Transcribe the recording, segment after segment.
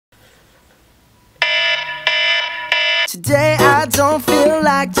Today I don't feel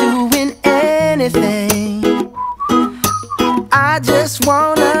like doing anything. I just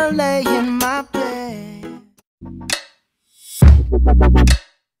wanna lay in my bed.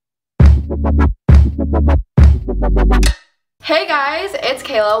 Hey guys, it's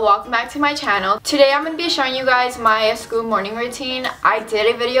Kayla. Welcome back to my channel. Today I'm going to be showing you guys my school morning routine. I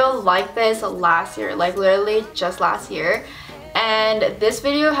did a video like this last year, like literally just last year. And this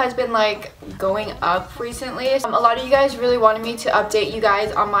video has been like going up recently. A lot of you guys really wanted me to update you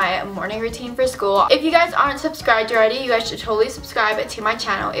guys on my morning routine for school. If you guys aren't subscribed already, you guys should totally subscribe to my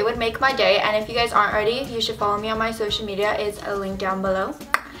channel. It would make my day. And if you guys aren't already, you should follow me on my social media. It's a link down below.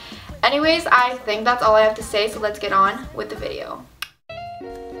 Anyways, I think that's all I have to say, so let's get on with the video.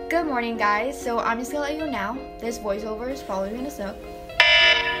 Good morning guys, so I'm just gonna let you know now, this voiceover is probably gonna suck.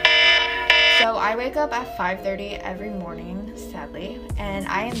 So I wake up at 5:30 every morning, sadly, and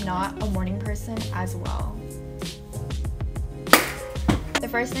I am not a morning person as well. The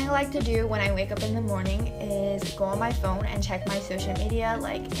first thing I like to do when I wake up in the morning is go on my phone and check my social media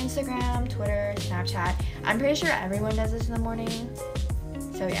like Instagram, Twitter, Snapchat. I'm pretty sure everyone does this in the morning.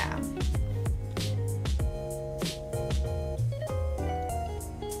 So yeah.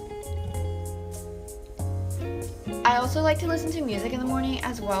 I also like to listen to music in the morning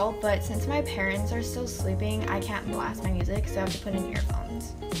as well, but since my parents are still sleeping, I can't blast my music, so I have to put in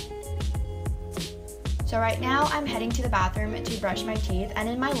earphones. So right now, I'm heading to the bathroom to brush my teeth, and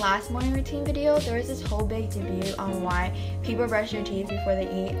in my last morning routine video, there was this whole big debate on why people brush their teeth before they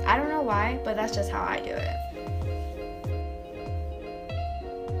eat. I don't know why, but that's just how I do it.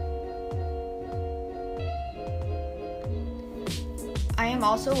 I am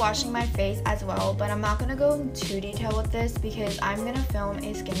also washing my face as well, but I'm not going to go into detail with this because I'm going to film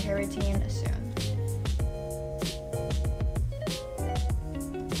a skincare routine soon.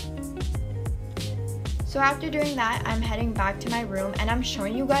 So after doing that, I'm heading back to my room and I'm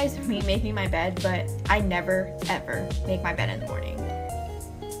showing you guys me making my bed, but I never ever make my bed in the morning.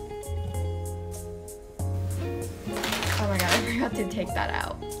 Oh my god, I forgot to take that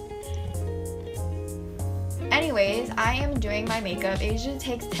out. Anyways, I am doing my makeup. It usually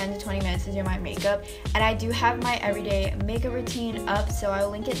takes 10 to 20 minutes to do my makeup, and I do have my everyday makeup routine up, so I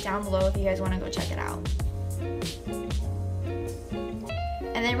will link it down below if you guys want to go check it out.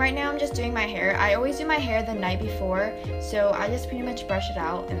 And then right now I'm just doing my hair. I always do my hair the night before, so I just pretty much brush it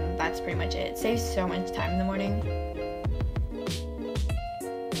out, and that's pretty much it. It saves so much time in the morning.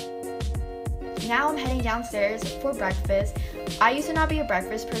 Now I'm heading downstairs for breakfast. I used to not be a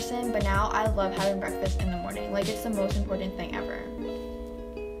breakfast person, but now I love having breakfast in the morning. Like, it's the most important thing ever.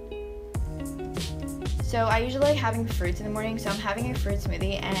 So I usually like having fruits in the morning, so I'm having a fruit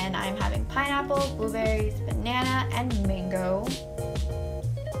smoothie, and I'm having pineapple, blueberries, banana, and mango.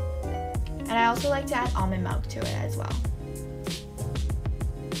 And I also like to add almond milk to it as well.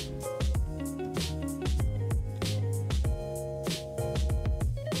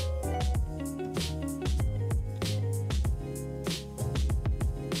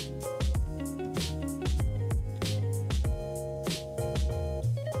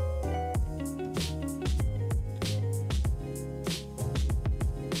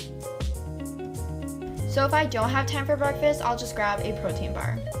 So if I don't have time for breakfast, I'll just grab a protein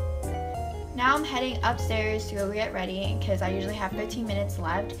bar. Now I'm heading upstairs to go get ready because I usually have 15 minutes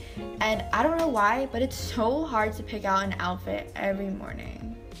left. And I don't know why, but it's so hard to pick out an outfit every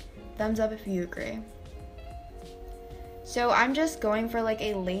morning. Thumbs up if you agree. So I'm just going for like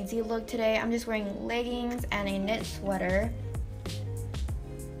a lazy look today. I'm just wearing leggings and a knit sweater.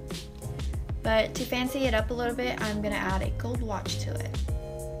 But to fancy it up a little bit, I'm gonna add a gold watch to it.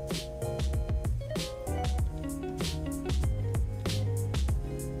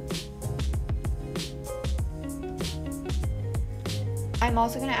 I'm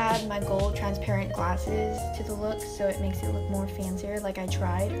also going to add my gold transparent glasses to the look so it makes it look more fancier like I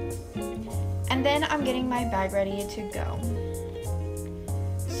tried. And then I'm getting my bag ready to go.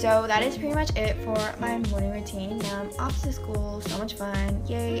 So that is pretty much it for my morning routine. Now I'm off to school, so much fun,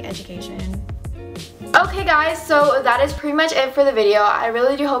 yay, education. Okay guys, so that is pretty much it for the video. I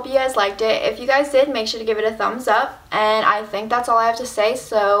really do hope you guys liked it. If you guys did, make sure to give it a thumbs up. And I think that's all I have to say,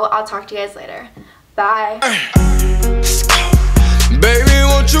 so I'll talk to you guys later. Bye. Baby,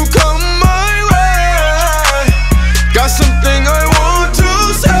 won't you come my way? Got something I want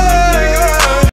to say.